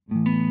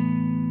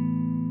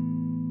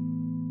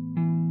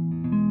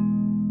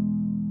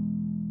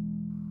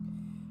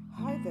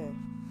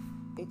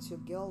It's your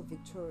girl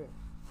Victoria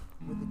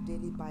with the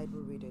daily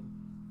Bible reading.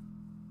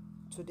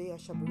 Today I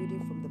shall be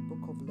reading from the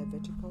book of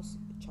Leviticus,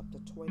 chapter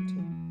 20,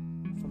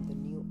 from the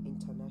New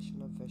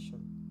International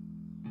Version.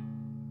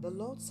 The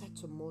Lord said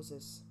to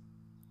Moses,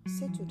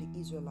 "Say to the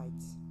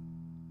Israelites,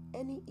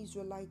 any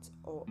Israelite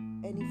or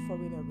any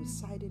foreigner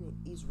residing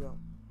in Israel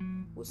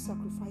who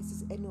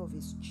sacrifices any of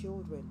his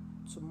children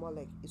to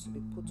Molech is to be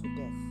put to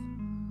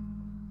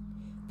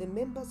death. The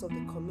members of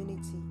the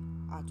community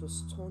are to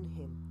stone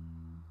him.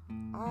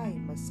 I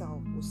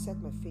myself will set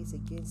my face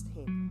against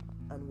him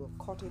and will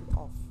cut him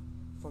off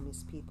from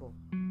his people.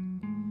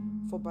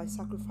 For by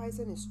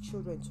sacrificing his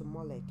children to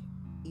Molech,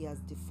 he has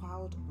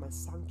defiled my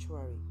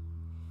sanctuary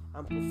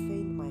and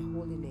profaned my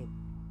holy name.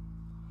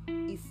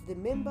 If the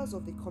members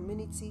of the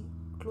community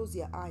close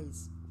their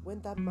eyes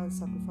when that man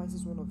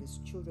sacrifices one of his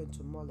children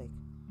to Molech,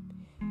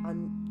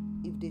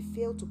 and if they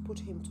fail to put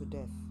him to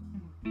death,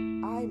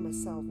 I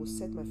myself will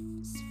set my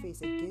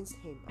face against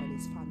him and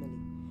his family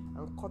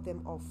and cut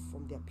them off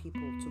from their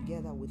people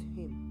together with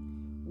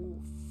him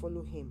who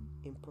follow him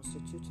in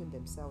prostituting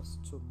themselves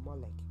to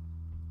Molech.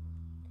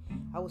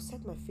 I will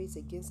set my face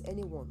against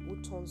anyone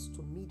who turns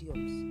to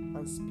mediums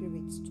and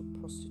spirits to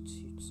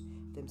prostitute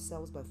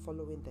themselves by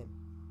following them,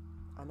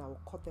 and I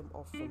will cut them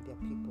off from their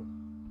people.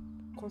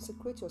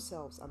 Consecrate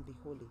yourselves and be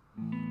holy,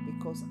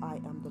 because I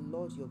am the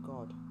Lord your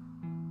God.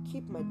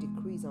 Keep my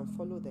decrees and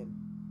follow them.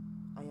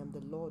 I am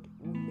the Lord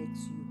who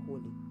makes you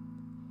holy.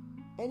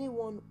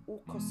 Anyone who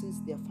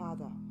curses their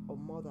father or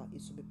mother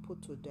is to be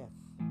put to death,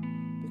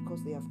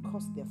 because they have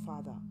cursed their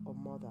father or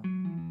mother.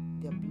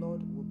 Their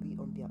blood will be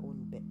on their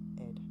own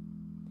head.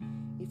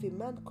 If a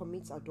man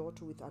commits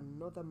adultery with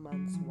another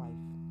man's wife,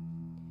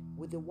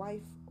 with the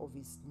wife of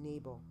his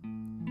neighbor,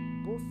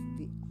 both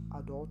the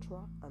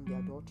adulterer and the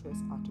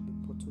adulteress are to be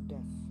put to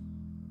death.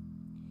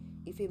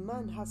 If a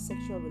man has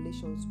sexual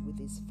relations with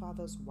his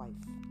father's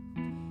wife,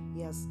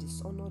 he has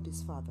dishonored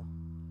his father.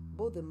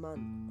 Both the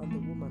man and the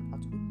woman are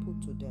to be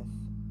put to death.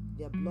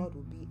 Their blood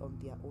will be on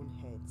their own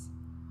heads.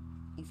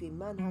 If a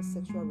man has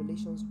sexual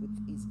relations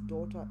with his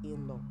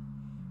daughter-in-law,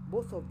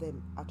 both of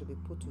them are to be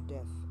put to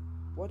death.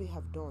 What they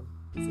have done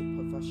is a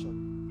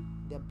perversion.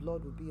 Their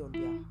blood will be on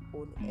their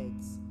own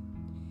heads.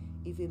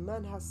 If a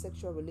man has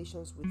sexual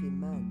relations with a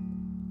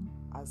man,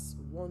 as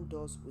one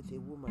does with a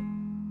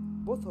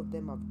woman, both of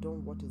them have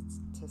done what is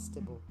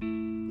detestable.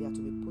 They are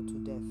to be put to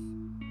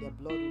death. Their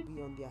blood will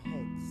be on their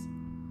heads.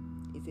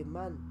 If a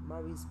man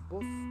marries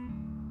both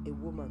a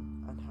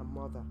woman and her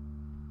mother,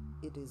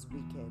 it is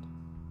wicked.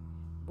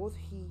 Both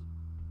he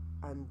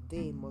and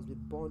they must be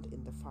burned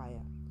in the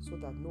fire, so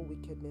that no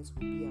wickedness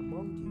will be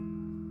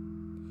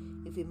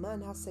among you. If a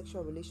man has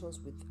sexual relations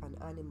with an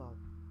animal,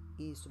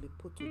 he is to be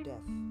put to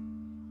death,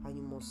 and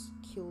you must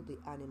kill the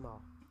animal.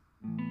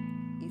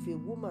 If a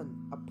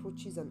woman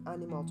approaches an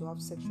animal to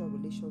have sexual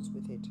relations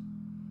with it,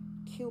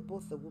 kill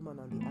both the woman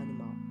and the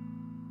animal.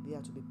 They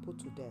are to be put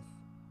to death.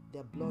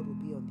 Their blood will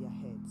be on their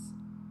heads.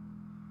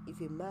 If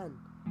a man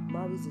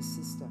marries a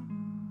sister,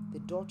 the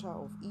daughter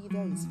of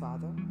either his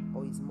father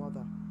or his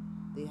mother,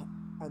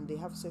 and they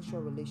have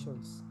sexual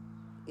relations,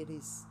 it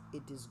is a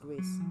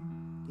disgrace.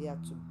 They are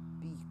to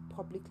be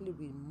publicly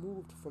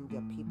removed from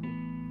their people.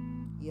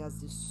 He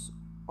has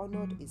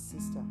dishonored his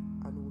sister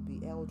and will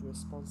be held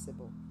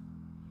responsible.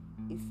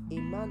 If a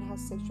man has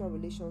sexual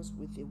relations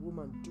with a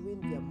woman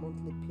during their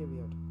monthly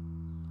period,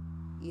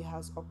 he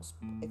has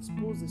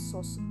exposed the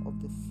source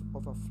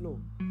of her flow,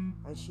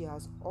 and she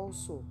has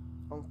also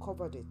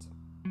uncovered it.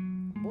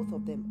 Both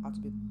of them are to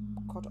be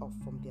cut off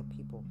from their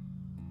people.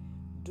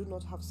 Do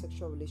not have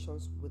sexual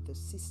relations with the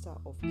sister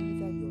of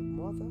either your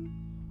mother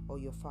or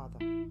your father,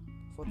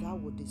 for that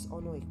would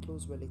dishonor a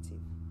close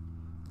relative.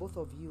 Both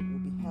of you will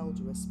be held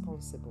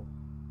responsible.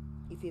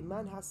 If a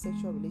man has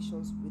sexual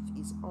relations with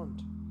his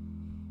aunt,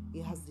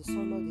 he has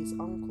dishonored his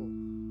uncle.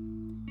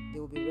 They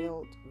will be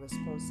held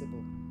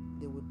responsible.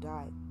 They will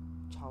die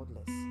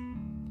childless.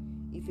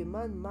 If a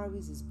man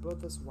marries his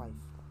brother's wife,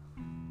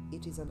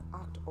 it is an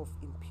act of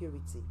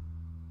impurity.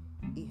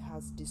 He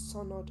has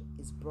dishonored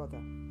his brother.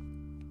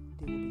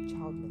 They will be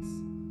childless.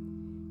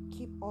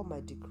 Keep all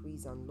my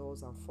decrees and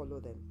laws and follow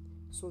them,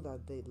 so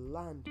that the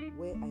land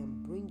where I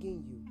am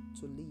bringing you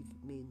to live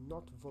may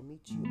not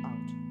vomit you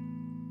out.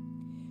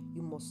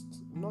 You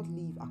must not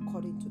live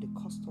according to the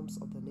customs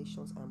of the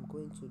nations I am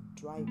going to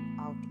drive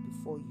out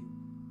before you.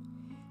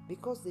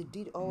 Because they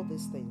did all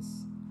these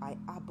things, I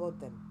abhorred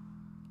them.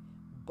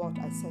 But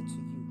I said to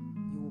you,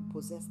 you will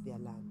possess their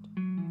land.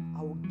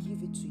 I will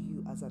give it to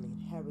you as an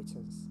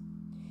inheritance,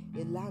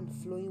 a land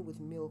flowing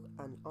with milk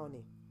and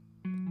honey.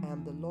 I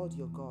am the Lord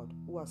your God,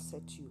 who has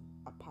set you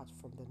apart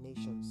from the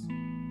nations.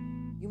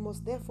 You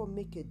must therefore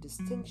make a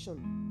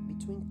distinction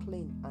between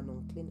clean and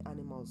unclean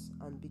animals,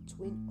 and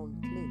between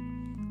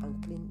unclean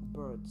and clean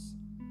birds.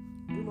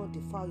 Do not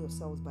defile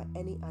yourselves by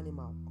any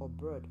animal or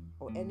bird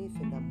or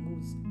anything that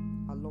moves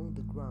along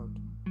the ground.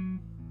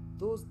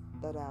 Those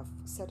that I have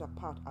set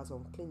apart as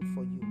unclean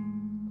for you.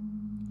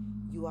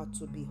 You are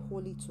to be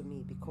holy to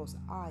me, because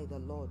I, the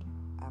Lord,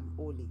 am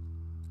holy,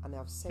 and I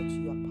have set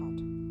you apart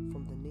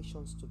from the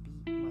nations to be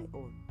my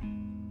own.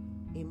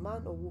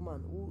 man or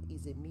woman who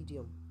is a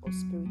medium or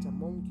spirit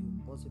among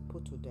you must be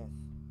put to death.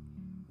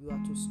 You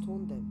are to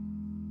stone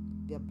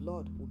them. Their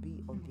blood will be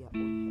on their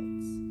own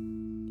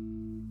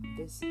heads.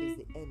 This is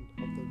the end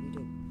of the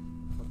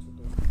reading for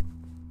today.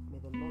 May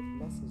the Lord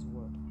bless His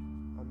word,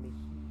 and may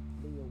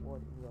He lay your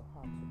word in your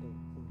heart today.